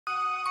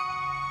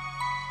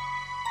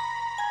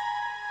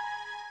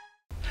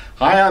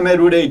Hi, I'm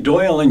Edward A.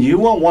 Doyle, and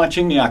you are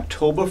watching the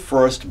October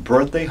 1st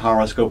birthday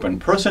horoscope and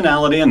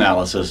personality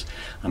analysis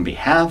on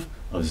behalf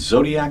of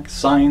Zodiac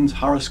Signs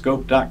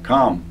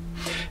Horoscope.com.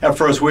 At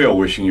first, we are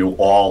wishing you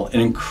all an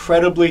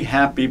incredibly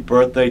happy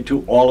birthday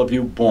to all of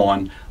you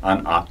born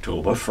on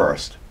October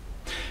 1st.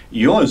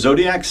 Your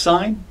zodiac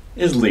sign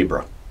is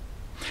Libra.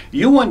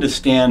 You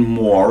understand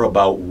more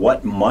about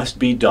what must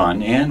be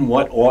done and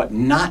what ought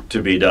not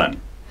to be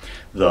done.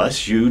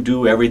 Thus, you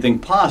do everything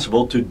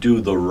possible to do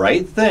the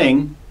right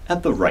thing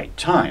at the right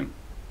time.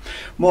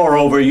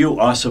 Moreover, you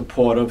are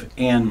supportive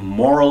and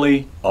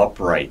morally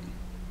upright.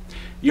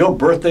 Your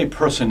birthday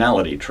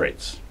personality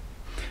traits.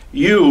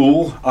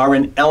 You are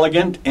an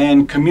elegant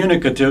and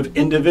communicative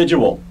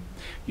individual.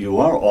 You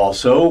are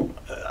also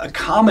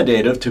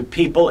accommodative to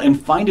people and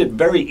find it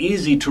very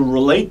easy to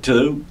relate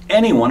to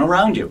anyone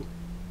around you.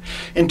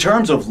 In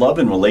terms of love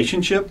and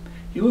relationship,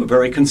 you are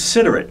very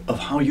considerate of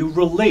how you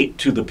relate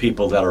to the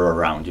people that are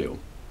around you.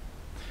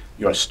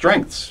 Your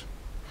strengths.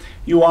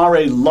 You are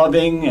a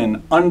loving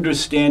and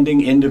understanding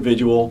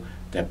individual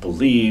that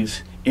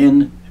believes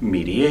in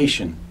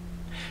mediation.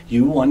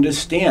 You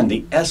understand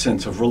the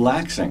essence of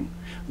relaxing.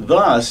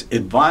 Thus,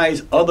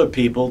 advise other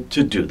people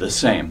to do the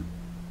same.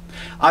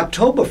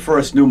 October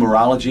 1st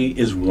numerology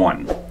is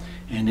 1,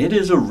 and it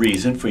is a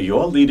reason for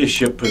your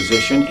leadership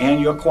position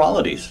and your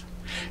qualities.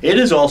 It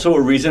is also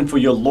a reason for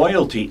your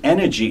loyalty,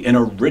 energy, and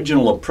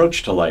original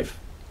approach to life.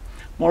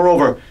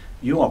 Moreover,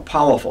 you are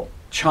powerful,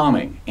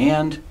 charming,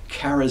 and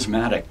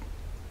charismatic.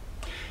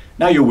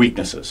 Now, your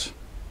weaknesses.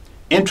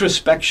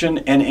 Introspection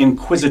and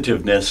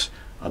inquisitiveness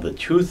are the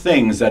two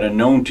things that are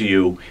known to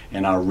you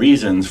and are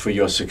reasons for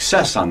your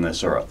success on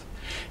this earth.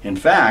 In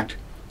fact,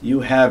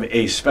 you have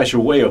a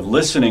special way of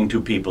listening to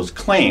people's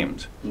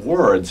claims,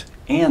 words,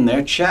 and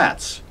their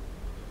chats.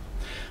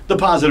 The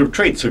positive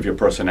traits of your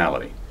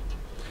personality.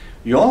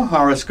 Your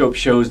horoscope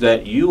shows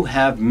that you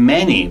have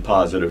many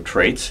positive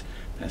traits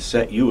that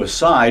set you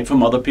aside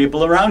from other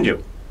people around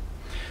you.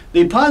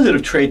 The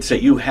positive traits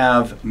that you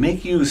have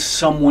make you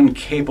someone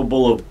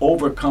capable of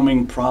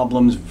overcoming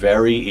problems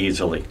very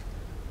easily.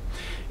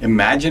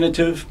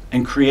 Imaginative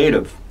and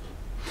creative.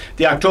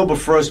 The October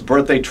 1st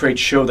birthday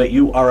traits show that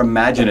you are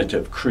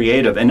imaginative,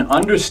 creative, and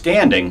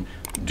understanding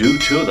due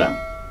to them.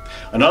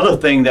 Another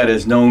thing that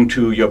is known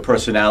to your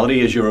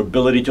personality is your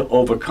ability to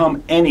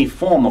overcome any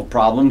form of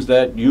problems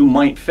that you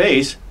might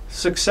face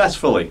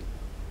successfully.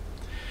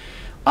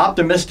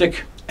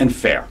 Optimistic and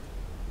fair.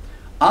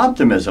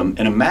 Optimism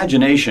and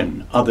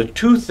imagination are the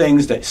two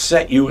things that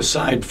set you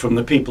aside from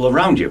the people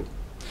around you,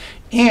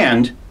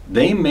 and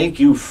they make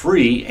you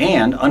free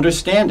and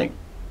understanding.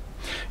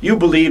 You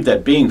believe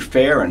that being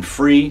fair and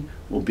free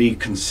will be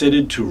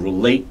considered to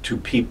relate to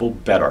people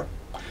better.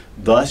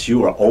 Thus,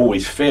 you are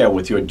always fair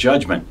with your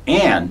judgment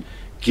and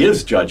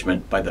gives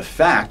judgment by the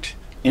fact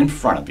in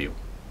front of you.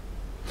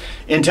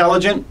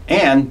 Intelligent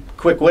and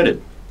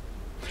quick-witted.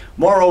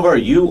 Moreover,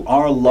 you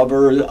are a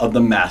lover of the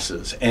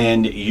masses,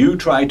 and you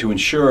try to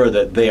ensure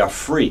that they are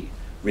free,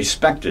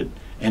 respected,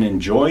 and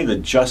enjoy the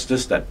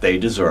justice that they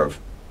deserve.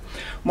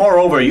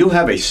 Moreover, you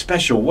have a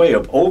special way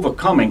of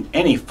overcoming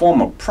any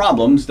form of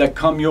problems that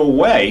come your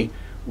way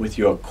with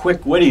your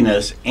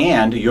quick-wittiness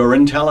and your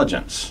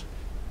intelligence.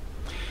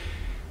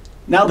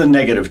 Now, the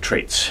negative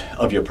traits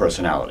of your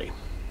personality.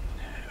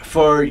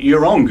 For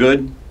your own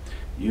good,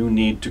 you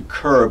need to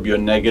curb your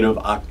negative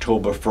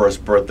October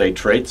 1st birthday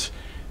traits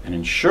and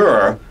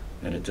ensure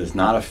that it does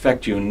not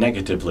affect you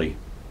negatively.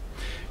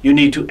 You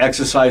need to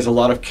exercise a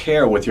lot of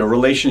care with your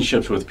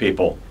relationships with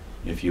people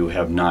if you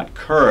have not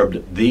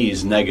curbed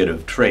these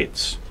negative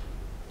traits.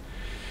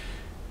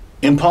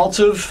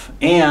 Impulsive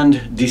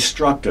and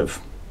destructive.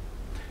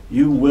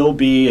 You will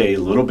be a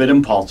little bit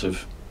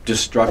impulsive,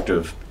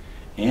 destructive,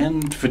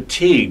 and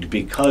fatigued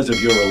because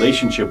of your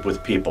relationship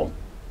with people.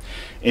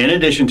 In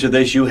addition to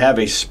this, you have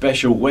a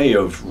special way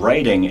of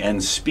writing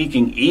and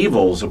speaking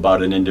evils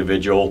about an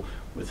individual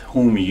with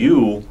whom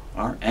you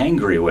are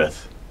angry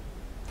with.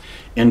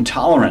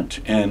 Intolerant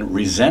and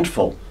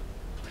resentful.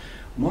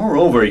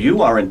 Moreover,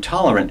 you are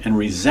intolerant and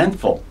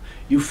resentful.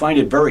 You find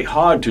it very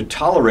hard to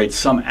tolerate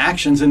some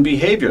actions and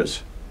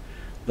behaviors.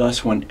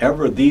 Thus,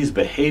 whenever these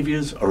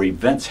behaviors or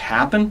events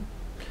happen,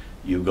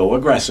 you go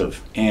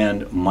aggressive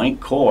and might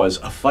cause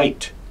a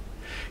fight.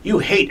 You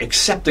hate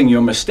accepting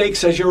your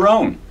mistakes as your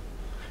own.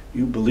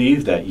 You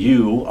believe that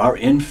you are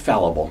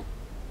infallible.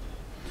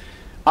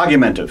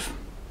 Argumentative.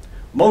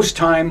 Most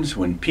times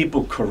when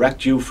people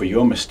correct you for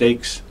your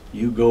mistakes,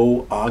 you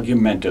go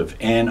argumentative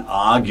and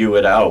argue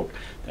it out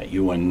that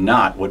you are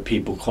not what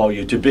people call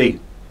you to be.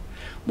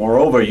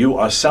 Moreover, you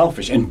are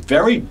selfish and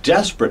very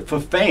desperate for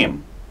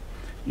fame.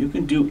 You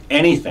can do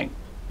anything,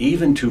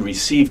 even to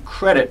receive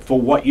credit for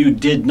what you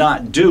did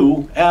not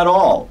do at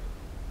all.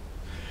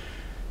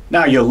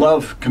 Now, your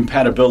love,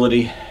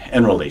 compatibility,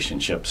 and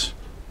relationships.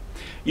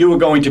 You are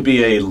going to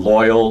be a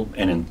loyal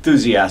and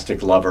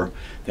enthusiastic lover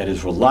that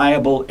is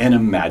reliable and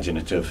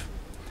imaginative.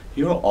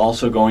 You are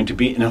also going to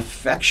be an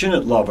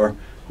affectionate lover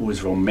who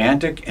is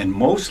romantic and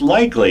most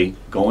likely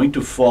going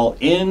to fall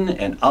in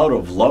and out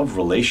of love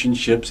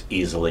relationships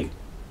easily.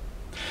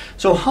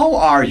 So how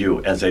are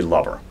you as a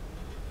lover?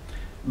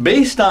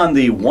 Based on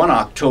the 1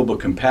 October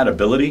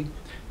compatibility,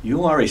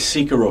 you are a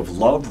seeker of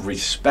love,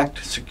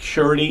 respect,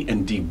 security,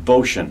 and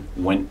devotion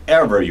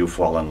whenever you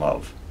fall in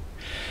love.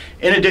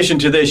 In addition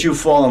to this, you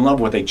fall in love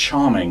with a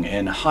charming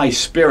and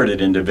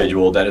high-spirited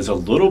individual that is a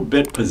little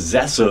bit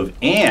possessive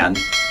and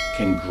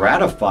can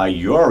gratify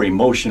your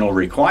emotional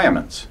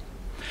requirements.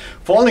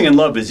 Falling in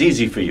love is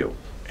easy for you,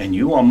 and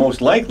you are most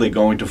likely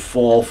going to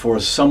fall for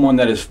someone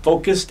that is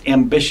focused,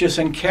 ambitious,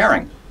 and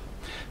caring.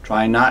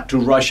 Try not to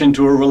rush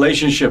into a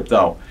relationship,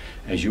 though,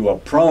 as you are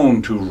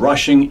prone to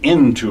rushing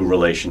into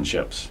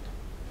relationships.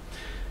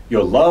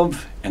 Your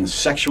love and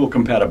sexual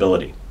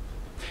compatibility.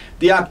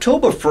 The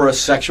October 1st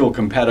sexual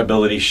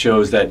compatibility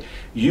shows that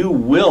you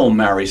will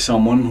marry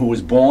someone who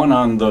was born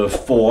on the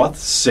 4th,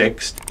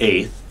 6th,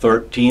 8th,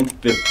 13th,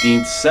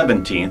 15th,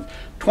 17th,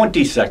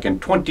 22nd,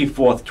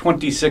 24th,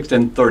 26th,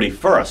 and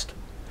 31st.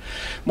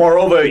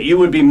 Moreover, you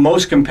would be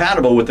most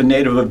compatible with a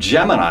native of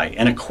Gemini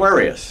and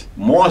Aquarius,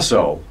 more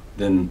so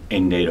than a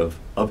native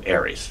of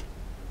Aries.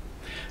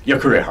 Your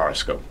career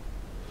horoscope.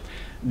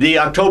 The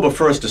October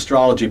 1st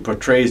astrology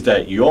portrays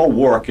that your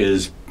work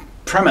is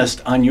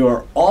premised on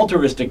your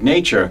altruistic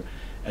nature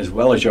as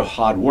well as your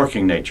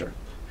hard-working nature.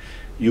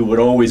 You would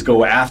always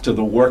go after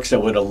the works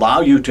that would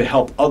allow you to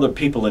help other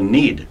people in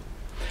need.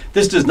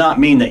 This does not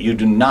mean that you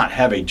do not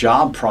have a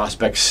job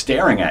prospect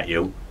staring at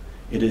you.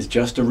 It is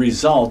just a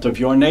result of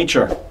your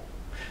nature.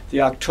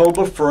 The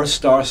October 1st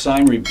star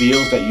sign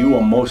reveals that you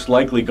are most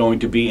likely going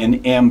to be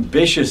an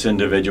ambitious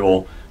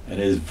individual that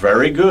is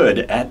very good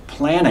at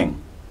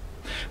planning.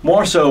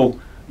 More so,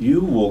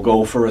 you will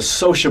go for a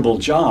sociable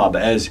job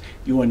as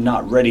you are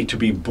not ready to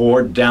be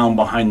bored down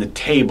behind the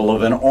table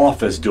of an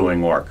office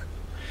doing work.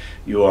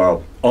 You are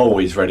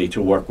always ready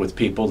to work with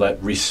people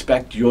that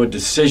respect your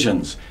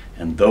decisions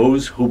and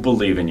those who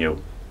believe in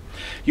you.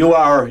 You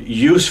are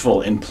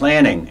useful in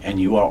planning, and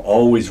you are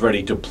always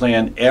ready to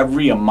plan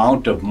every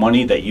amount of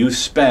money that you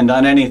spend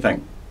on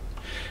anything.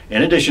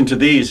 In addition to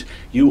these,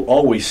 you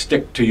always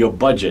stick to your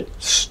budget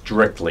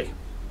strictly.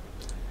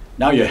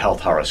 Now your health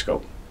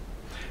horoscope.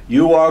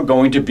 You are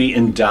going to be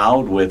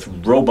endowed with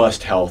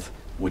robust health,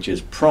 which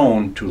is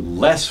prone to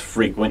less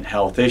frequent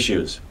health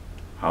issues.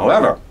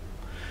 However,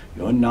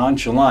 your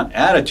nonchalant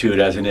attitude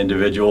as an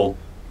individual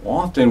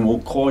often will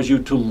cause you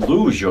to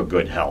lose your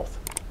good health.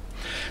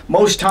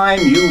 Most time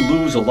you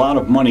lose a lot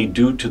of money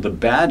due to the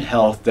bad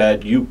health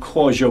that you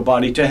cause your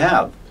body to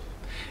have.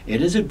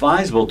 It is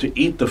advisable to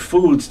eat the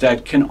foods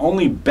that can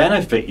only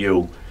benefit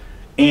you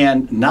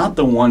and not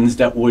the ones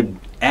that would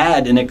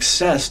add in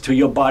excess to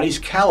your body's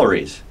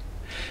calories.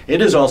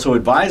 It is also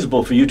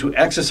advisable for you to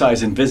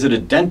exercise and visit a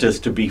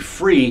dentist to be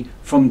free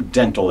from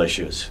dental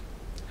issues.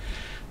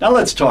 Now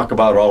let's talk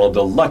about all of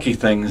the lucky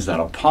things that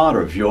are part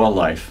of your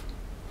life.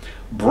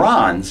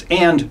 Bronze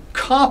and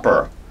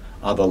copper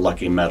are the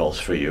lucky metals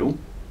for you.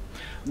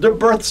 The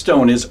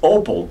birthstone is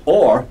opal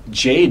or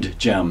jade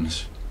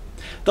gems.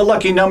 The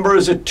lucky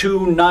numbers are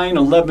 2, 9,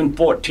 11,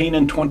 14,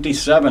 and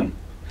 27.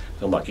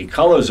 The lucky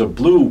colors are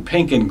blue,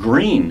 pink, and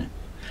green.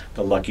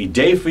 The lucky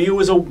day for you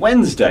is a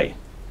Wednesday.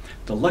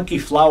 The lucky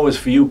flowers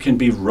for you can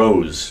be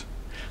rose.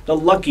 The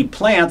lucky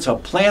plants are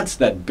plants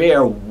that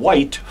bear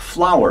white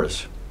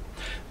flowers.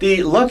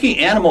 The lucky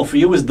animal for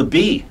you is the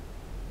bee.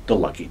 The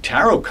lucky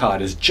tarot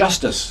card is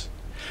justice.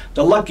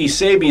 The lucky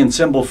Sabian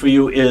symbol for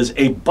you is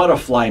a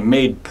butterfly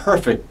made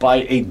perfect by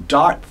a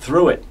dart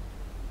through it.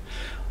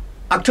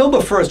 October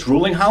 1st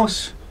ruling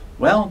house?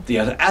 Well, the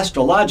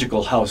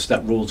astrological house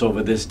that rules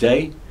over this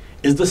day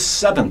is the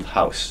 7th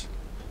house.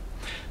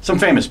 Some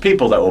famous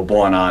people that were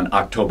born on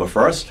October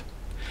 1st.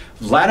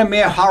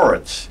 Vladimir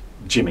Horowitz,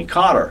 Jimmy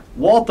Carter,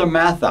 Walter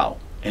Matthau,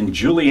 and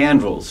Julie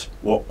Andrews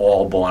were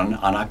all born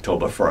on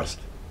October 1st.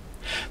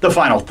 The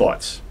final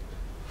thoughts.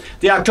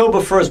 The October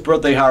 1st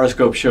birthday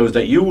horoscope shows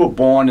that you were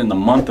born in the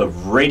month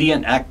of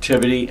radiant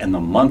activity and the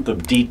month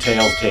of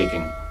detail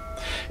taking.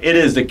 It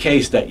is the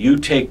case that you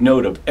take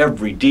note of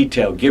every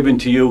detail given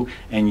to you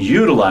and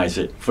utilize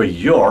it for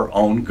your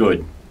own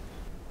good.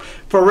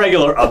 For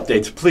regular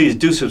updates, please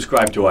do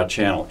subscribe to our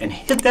channel and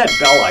hit that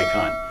bell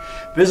icon.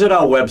 Visit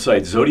our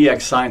website,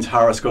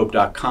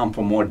 ZodiacSignsHoroscope.com,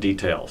 for more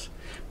details.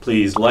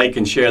 Please like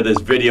and share this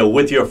video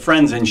with your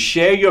friends and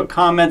share your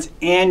comments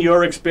and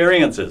your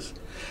experiences.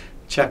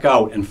 Check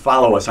out and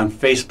follow us on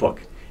Facebook,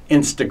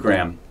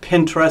 Instagram,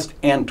 Pinterest,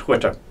 and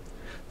Twitter.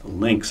 The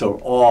links are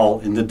all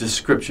in the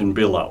description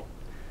below.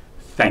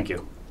 Thank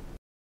you.